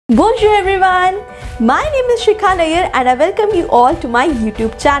Bonjour everyone, my name is Shikha Nair and I welcome you all to my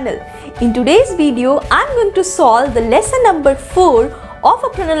YouTube channel. In today's video, I'm going to solve the lesson number 4 of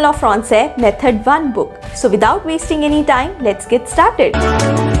Apprenons le Français Method 1 book. So without wasting any time, let's get started.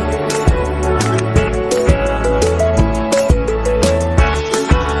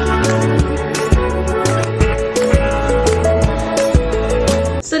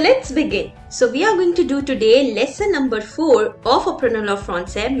 So let's begin. So we are going to do today lesson number 4 of Apprenons le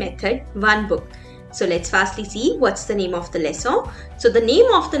Français Method 1 book. So let's firstly see what's the name of the lesson. So the name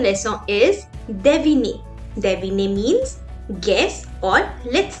of the lesson is Devinez. Devinez means guess or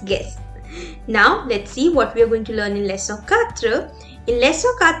let's guess. Now let's see what we are going to learn in Leçon-4. In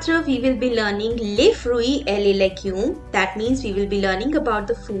Leçon-4 we will be learning les fruits et les légumes. That means we will be learning about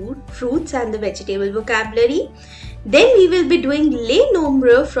the food, fruits and the vegetable vocabulary. Then we will be doing les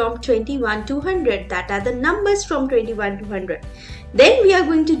nombres from 21 to 100. That are the numbers from 21 to 100. Then we are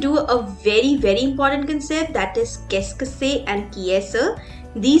going to do a very important concept, that is qu'est-ce que c'est and qui est ce.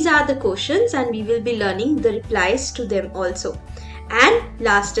 These are the questions and we will be learning the replies to them also. And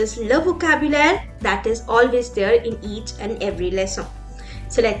last is le vocabulaire, that is always there in each and every lesson.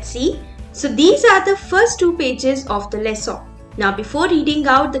 So let's see. So these are the first 2 pages of the lesson. Now before reading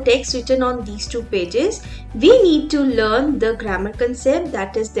out the text written on these 2 pages, we need to learn the grammar concept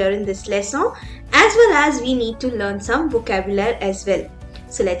that is there in this lesson, as well as we need to learn some vocabulary as well.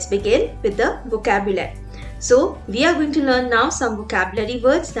 So let's begin with the vocabulary. So we are going to learn now some vocabulary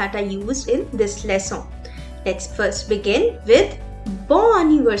words that are used in this lesson. Let's first begin with bon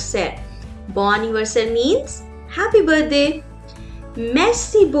anniversaire. Bon anniversaire means happy birthday.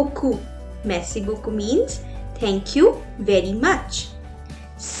 Merci beaucoup. Merci beaucoup means thank you very much.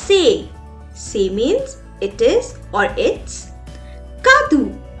 C'est. C'est means it is or it's.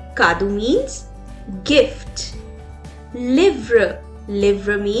 Cadeau. Cadeau means gift. Livre.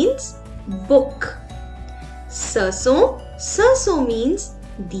 Livre means book. Ce sont. Ce sont means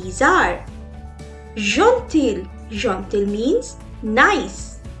these are. Gentil. Gentil means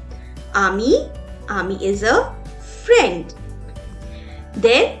nice. Ami. Ami is a friend.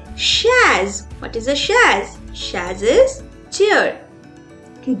 Then chaise. What is a chaise? Chaise is chair.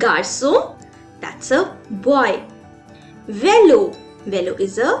 Garçon, that's a boy. Vélo. Vélo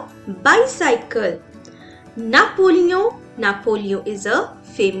is a bicycle. Napoleon. Napoleon is a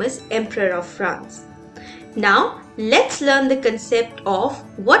famous emperor of France. Now let's learn the concept of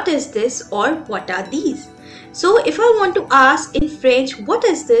what is this or what are these. So if I want to ask in French what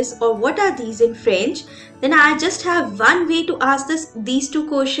is this or what are these in French, then I just have one way to ask these 2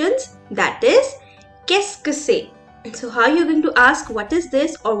 questions, that is qu'est-ce que c'est. So how you're going to ask what is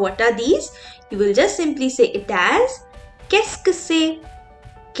this or what are these? You will just simply say it as qu'est-ce que c'est.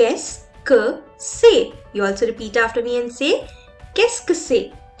 Qu'est-ce que c'est. You also repeat after me and say qu'est-ce que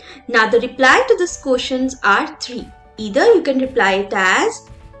c'est. Now the reply to these questions are 3. Either you can reply it as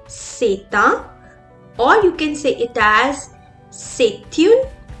c'est un, or you can say it as c'est une,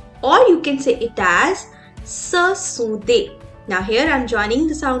 or you can say it as ce sont des. Now here I am joining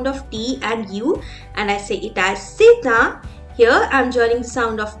the sound of T and U and I say it as c'est un. Here I am joining the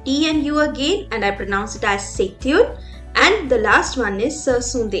sound of T and U again and I pronounce it as c'est une, and the last one is ce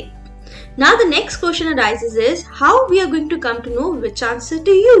sont des. Now the next question arises is how we are going to come to know which answer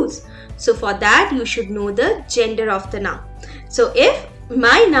to use. So for that you should know the gender of the noun. So if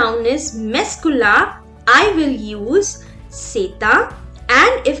my noun is masculin, I will use c'est un,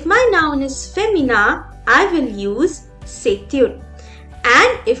 and if my noun is féminin, I will use c'est une.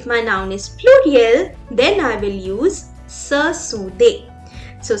 And if my noun is plural, then I will use ce sont des.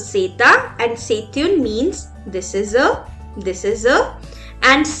 So c'est un and c'est une means this is a,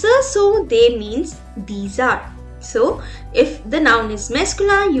 and ce sont des means these are. So if the noun is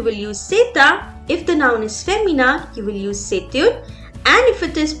masculine, you will use c'est un. If the noun is feminine, you will use c'est une. And if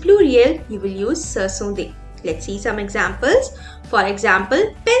it is plural, you will use ce sont des. Let's see some examples. For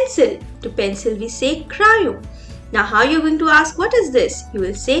example, pencil. To pencil we say crayon. Now how you're going to ask what is this? You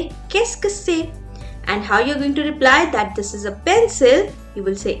will say qu'est-ce que c'est. And how you're going to reply that this is a pencil? You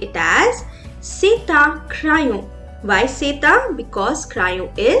will say it as c'est un crayon. Why c'est un? Because crayon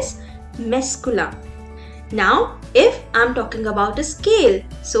is masculin. Now if I'm talking about a scale,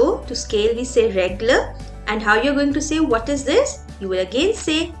 so to scale we say règle. And how you're going to say what is this? You will again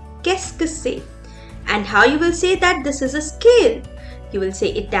say qu'est-ce que c'est. And how you will say that this is a scale? You will say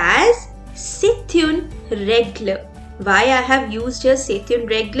it as c'est une règle. Why I have used here c'est une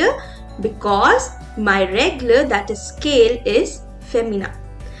règle? Because my règle, that is scale, is feminine.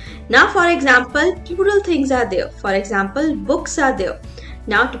 Now for example, plural things are there. For example, books are there.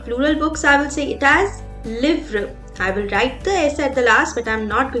 Now to plural books I will say it as livre. I will write the S at the last, but I'm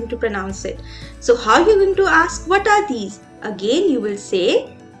not going to pronounce it. So how you're going to ask, what are these? Again, you will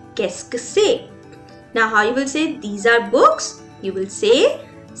say, qu'est-ce que c'est? Now how you will say, these are books? You will say,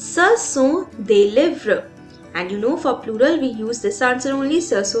 ce sont des livres. And you know, for plural, we use this answer only,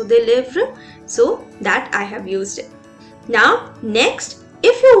 ce sont des livres. So that I have used it. Now, next,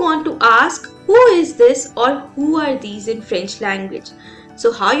 if you want to ask, who is this or who are these in French language?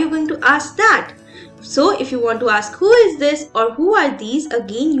 So how are you going to ask that? So if you want to ask who is this or who are these,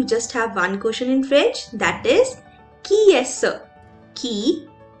 again you just have one question in French, that is qui est ce? Qui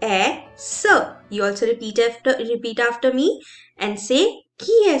est ce? You also repeat after me and say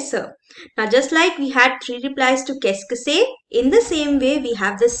qui est ce? Now just like we had 3 replies to qu'est-ce que c'est, in the same way we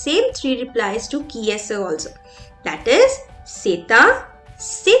have the same 3 replies to qui est ce also. That is c'est un,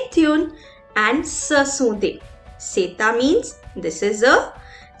 c'est une and ce sont des. C'est un means this is a,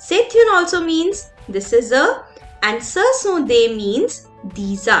 c'est une also means this is a, and ce sont des means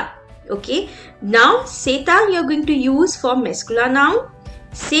these are. Okay. Now c'est un you are going to use for masculine noun,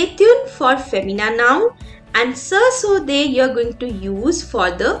 c'est une for feminine noun, and ce sont des you are going to use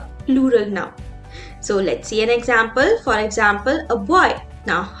for the plural noun. So let's see an example. For example, a boy.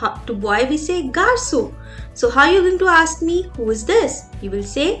 Now to boy we say garçon. So how are you going to ask me who is this? You will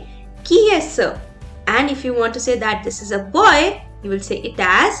say qui est ce? And if you want to say that this is a boy, you will say it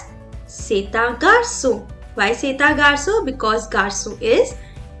as c'est un garçon. Why c'est un garçon? Because garçon is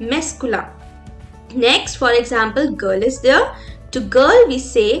masculine. Next, for example, girl is there. To girl we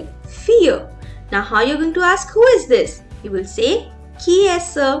say fille. Now how you are going to ask who is this? You will say qui est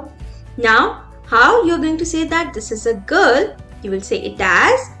ce? Now how you are going to say that this is a girl? You will say it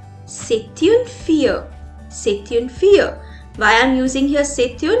as c'est une fille. C'est une fille. Why I am using here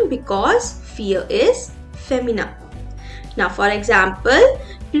c'est une? Because fille is feminine. Now for example,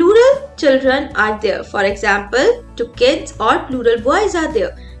 plural children are there. For example, to kids or plural boys are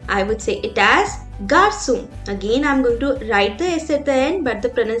there. I would say it as garçon. Again, I am going to write the S at the end, but the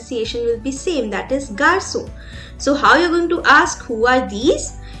pronunciation will be same. That is garçon. So how you are going to ask who are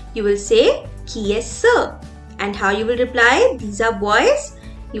these? You will say qui est ce? And how you will reply? These are boys.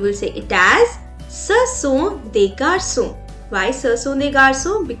 You will say it as ce sont des garçons. Why ce sont des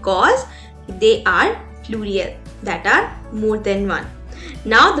garçons? Because they are plural, that are more than one.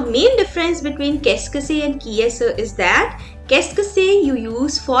 Now the main difference between qu'est-ce que c'est and qui est ce is that qu'est-ce que c'est you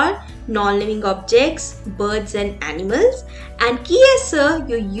use for non-living objects, birds and animals, and qui est ce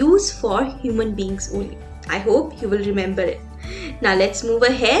you use for human beings only. I hope you will remember it. Now let's move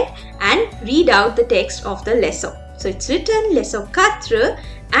ahead and read out the text of the lesson. So it's written Leçon-4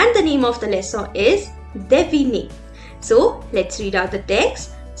 and the name of the lesson is Devinez. So let's read out the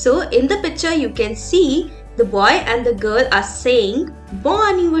text. So in the picture you can see the boy and the girl are saying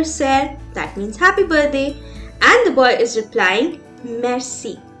bon anniversaire, that means happy birthday, and the boy is replying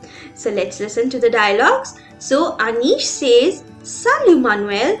merci. So let's listen to the dialogues. So Anish says salut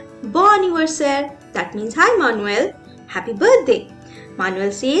Manuel, bon anniversaire, that means hi Manuel, happy birthday.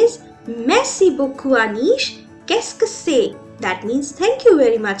 Manuel says merci beaucoup Anish, qu'est-ce que c'est? That means thank you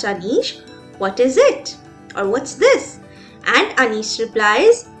very much Anish, what is it? Or what's this? And Anish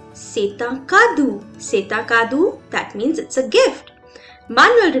replies c'est un cadeau. C'est un cadeau, that means it's a gift.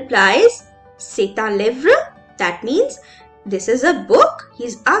 Manuel replies c'est un livre, that means this is a book.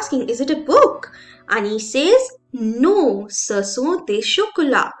 He's asking, is it a book? Anish says non, ce sont des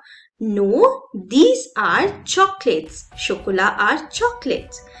chocolats. No, these are chocolates. Chocolats are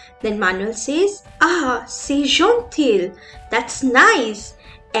chocolates. Then Manuel says, ah, c'est gentil. That's nice.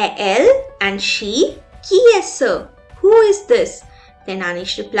 Et elle and she, qui est ce? Who is this? Then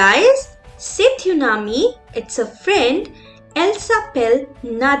Anish replies, c'est une amie. It's a friend. Elle s'appelle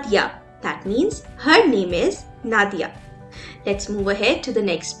Nadia. That means her name is Nadia. Let's move ahead to the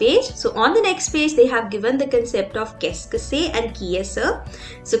next page. So on the next page, they have given the concept of qu'est-ce que c'est and qui est ce.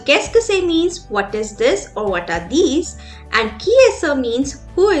 So qu'est-ce que c'est means what is this or what are these, and qui est ce means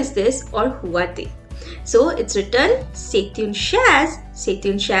who is this or who are they. So it's written c'est une chaise. C'est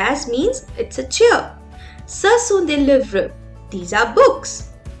une chaise means it's a chair. Ce sont des livres. These are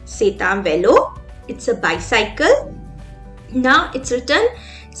books. C'est un vélo. It's a bicycle. Now it's written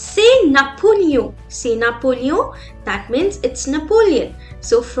c'est Napoleon. C'est Napoleon. That means it's Napoleon.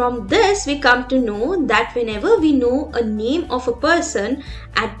 So from this we come to know that whenever we know a name of a person,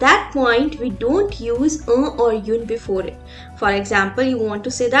 at that point we don't use un or yun before it. For example, you want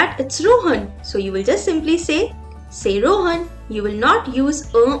to say that it's Rohan. So you will just simply say Rohan. You will not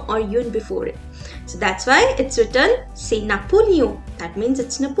use un or yun before it. So that's why it's written c'est Napoleon. That means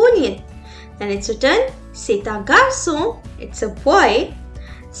it's Napoleon. Then it's written c'est un garçon. It's a boy.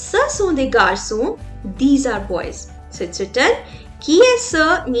 Ce sont des garçons. These are boys. So it's written, qui est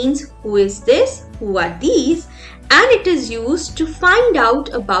ce means who is this, who are these, and it is used to find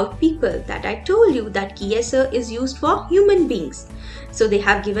out about people. That I told you that qui est ce is used for human beings. So they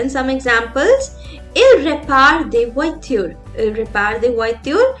have given some examples. Il répare des voitures. Il répare des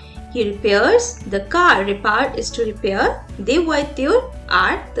voitures. He repairs the car. Répare is to repair. Des voitures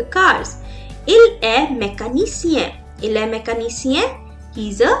are the cars. Il est mécanicien. Il est mécanicien.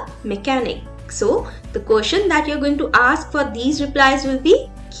 He's a mechanic. So the question that you're going to ask for these replies will be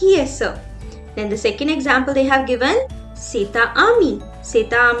qui est ce? Then the second example they have given, c'est un ami.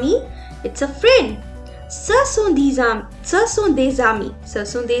 C'est un ami, it's a friend. Ce sont des amis. Ce sont des amis. Ce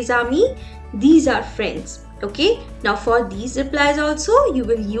sont des amis. These are friends. Okay. Now for these replies also, you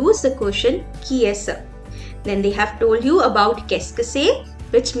will use the question qui est ce? Then they have told you about qu'est-ce que c'est,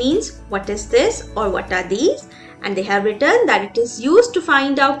 which means what is this or what are these. And they have written that it is used to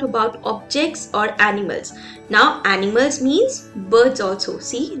find out about objects or animals. Now animals means birds also.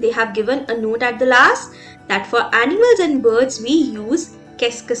 See, they have given a note at the last that for animals and birds we use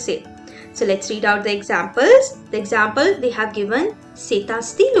qu'est-ce que c'est. So let's read out the examples. The example they have given, c'est un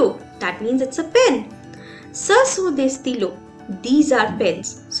stylo. That means it's a pen. Ce sont des stylos. These are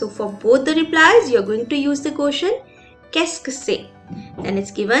pens. So for both the replies, you're going to use the question qu'est-ce que c'est. Then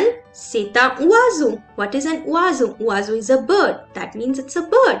it's given c'est un oiseau. What is an oiseau? Oiseau is a bird. That means it's a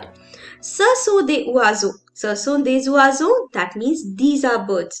bird. Ce sont des oiseaux. Ce sont des oiseaux. That means these are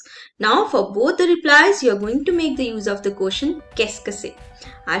birds. Now for both the replies, you're going to make the use of the question qu'est-ce que c'est.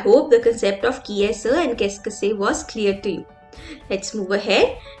 I hope the concept of qui est ce and qu'est-ce que c'est was clear to you. Let's move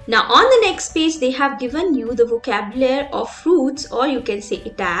ahead. Now on the next page, they have given you the vocabulary of fruits, or you can say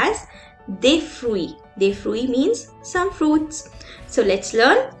it as des fruits. Des fruits means some fruits. So let's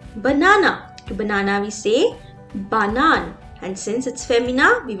learn banana. To banana we say banan, and since it's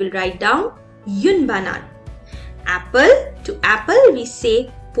femina, we will write down une banane. Apple. To apple we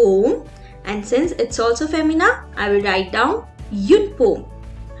say pomme, and since it's also femina, I will write down une pomme.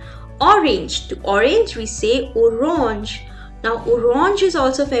 Orange. To orange we say orange. Now orange is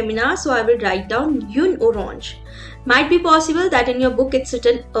also femina, so I will write down une orange. Might be possible that in your book it's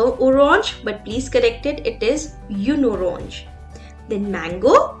written a orange, but please correct it. It is une orange. Then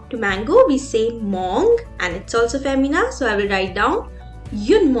mango. To mango we say mong, and it's also femina, so I will write down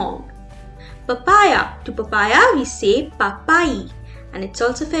une mong. Papaya. To papaya we say papai, and it's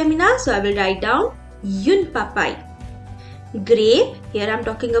also femina, so I will write down une papai. Grape. Here I am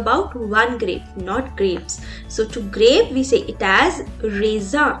talking about one grape, not grapes. So to grape we say it as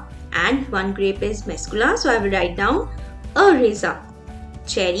raisin, and one grape is masculine, so I will write down a raisin.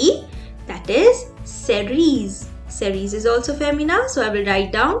 Cherry. That is cerise. Cerise is also femina, so I will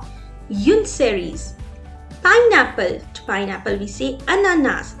write down une cerise. Pineapple. To pineapple we say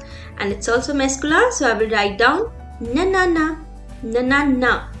ananas, and it's also masculine, so I will write down nanana.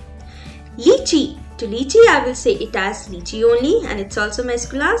 Nanana. Lychee. To lychee I will say it as lychee only, and it's also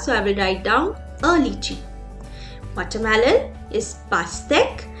masculine, so I will write down a lychee. Watermelon is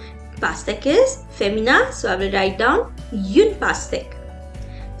pastèque. Pastèque is femina, so I will write down une pastèque.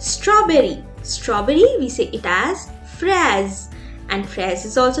 Strawberry. Strawberry we say it as fraise, and fraise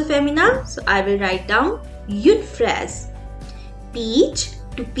is also femina, so I will write down une fraise. Peach.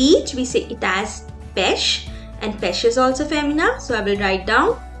 To peach we say it as pêche, and pêche is also femina, so I will write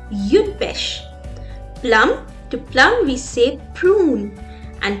down une pêche. Plum. To plum we say prune,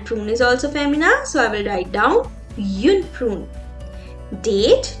 and prune is also femina, so I will write down une prune.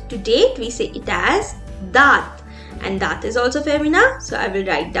 Date. To date we say it as date, and date is also femina, so I will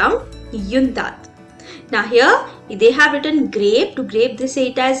write down une date. Now here they have written grape. To grape they say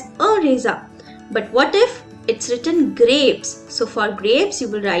it as a raisin, but what if it's written grapes? So for grapes you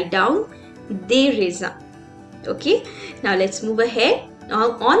will write down des raisins. Okay, now let's move ahead.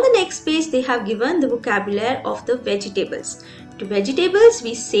 Now on the next page they have given the vocabulary of the vegetables. To vegetables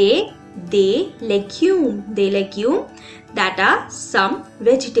we say des légumes. Des légumes, that are some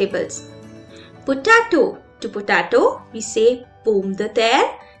vegetables. Potato. To potato we say pomme de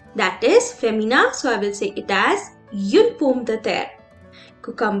terre, that is femina, so I will say it as une pomme de terre.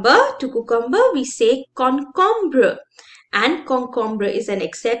 Cucumber. To cucumber we say concombre, and concombre is an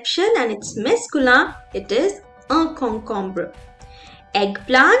exception and it's masculine, it is un concombre.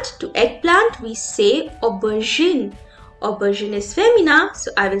 Eggplant. To eggplant we say aubergine. Aubergine is femina,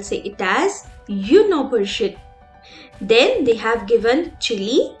 so I will say it as une aubergine. Then they have given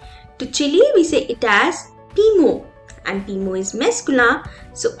chili. To chili we say it as pimo, and pimo is masculine,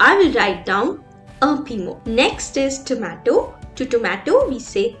 so I will write down a pimo. Next is tomato. To tomato we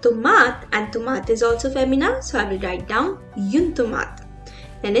say tomate, and tomate is also femina, so I will write down une tomate.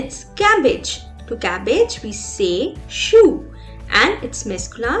 Then it's cabbage. to cabbage we say shoe, and it's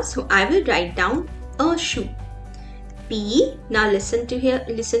masculine, so I will write down a shoe. Pea, now listen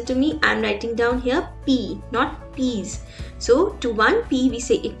to me, I'm writing down here pea, not peas. So to one pea we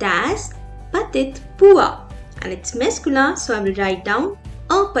say it as patit pua, and it's masculine, so I will write down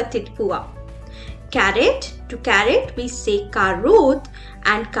a patit pua. Carrot, to carrot we say karot,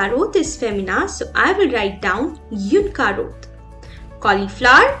 and karot is feminine, so I will write down yun karot.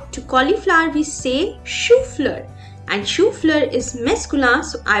 Cauliflower, to cauliflower we say choux-fleur, and choux-fleur is masculine,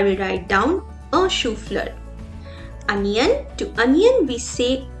 so I will write down a choux-fleur. Onion, to onion we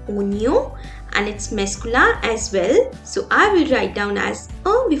say oignon, and it's masculine as well, so I will write down as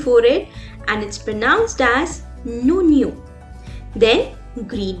a before it, and it's pronounced as nonio. Then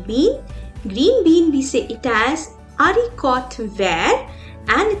green bean we say it as haricot vert,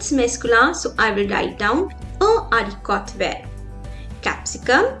 and it's masculine, so I will write down a haricot vert.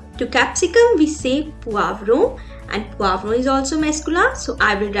 Capsicum, to capsicum we say poivron, and poivron is also masculine, so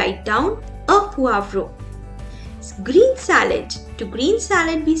I will write down a poivron. Green salad, to green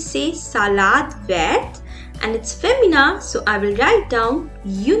salad we say salade verte, and it's feminine, so I will write down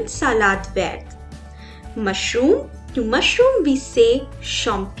une salade verte. Mushroom, to mushroom we say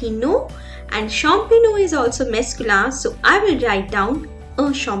champignon, and champignon is also masculine, so I will write down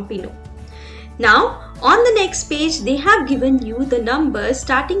a champignon. Now on the next page they have given you the numbers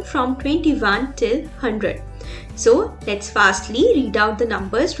starting from 21 till 100. So let's fastly read out the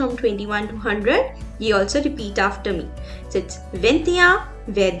numbers from 21 to 100. You also repeat after me. So it's 21,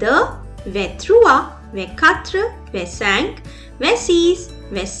 22, 23, 24, 25, 26,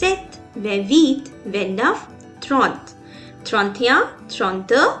 27, 28, 29, 30, 31, 32,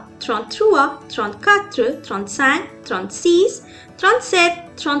 33, 34, 35, 36, 37, 38, 39, 40. 41, 42, 43, 44, 45, 46, 47, 48, 49, 50. 51,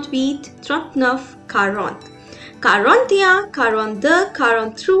 52, 53, 54,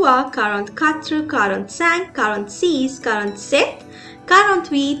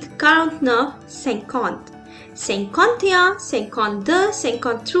 55, 56, 57, 58, 59, 60. 61,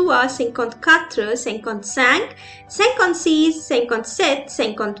 62, 63,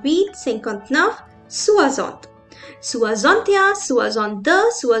 64,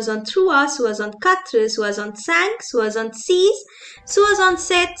 65, 66, 67, 68, 69, 70, 71, 72, 73, 74, 75, 76, 77, 78, 79, 80. 81, 82,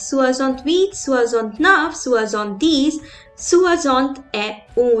 83, 84,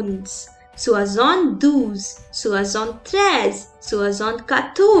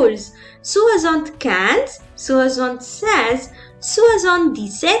 85,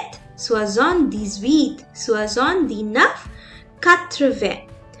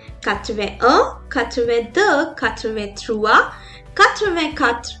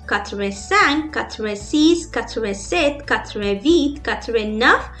 86, 87,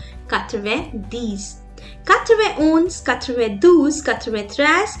 88, 89, 90. 91, 92,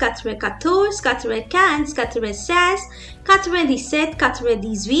 93, 94, 95, 96, 97,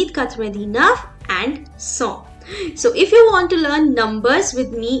 98, 99 and so. So if you want to learn numbers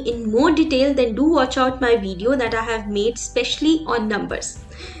with me in more detail, then do watch out my video that I have made specially on numbers.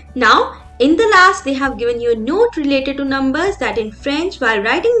 Now in the last they have given you a note related to numbers, that in French while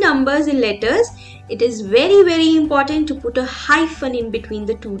writing numbers in letters it is very important to put a hyphen in between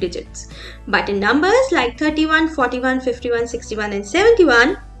the two digits. But in numbers like 31, 41, 51, 61 and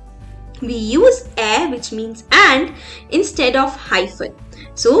 71 we use a, which means and, instead of hyphen.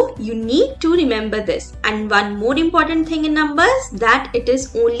 So you need to remember this. And one more important thing in numbers, that it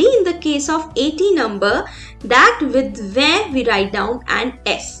is only in the case of 80 number that with where we write down an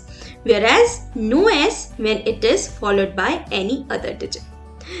S, whereas no S when it is followed by any other digit.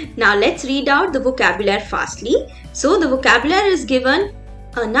 Now let's read out the vocabulary fastly. So the vocabulary is given: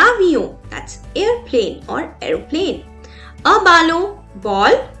 un avion, that's airplane or aeroplane; un ballon,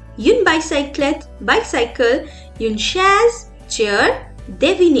 ball; une bicyclette, bicycle; une chaise, chair;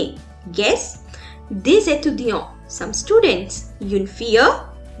 devinez, guess; des étudiants, some students; une fille,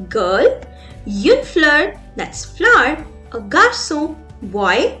 girl; une fleur, that's flower; a garçon,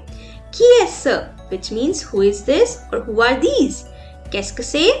 boy; qui est ce, which means who is this or who are these; qu'est-ce que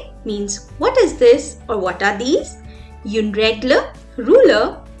c'est means what is this or what are these; une règle,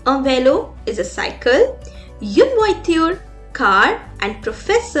 ruler; un vélo is a cycle; une voiture, car; and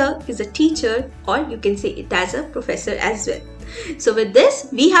professor is a teacher, or you can say it as a professor as well. So with this,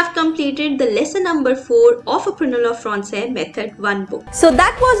 we have completed the lesson number 4 of Apprenons le Français Method 1 book. So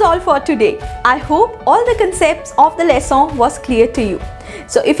that was all for today. I hope all the concepts of the lesson was clear to you.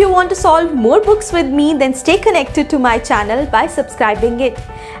 So if you want to solve more books with me, then stay connected to my channel by subscribing it.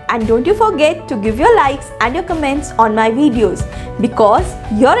 And don't you forget to give your likes and your comments on my videos, because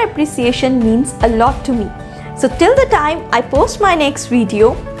your appreciation means a lot to me. So till the time I post my next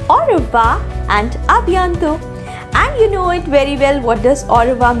video, au revoir and à bientôt. And you know it very well, what does au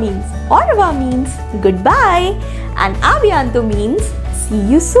revoir means? Au revoir means goodbye and à bientôt means see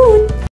you soon.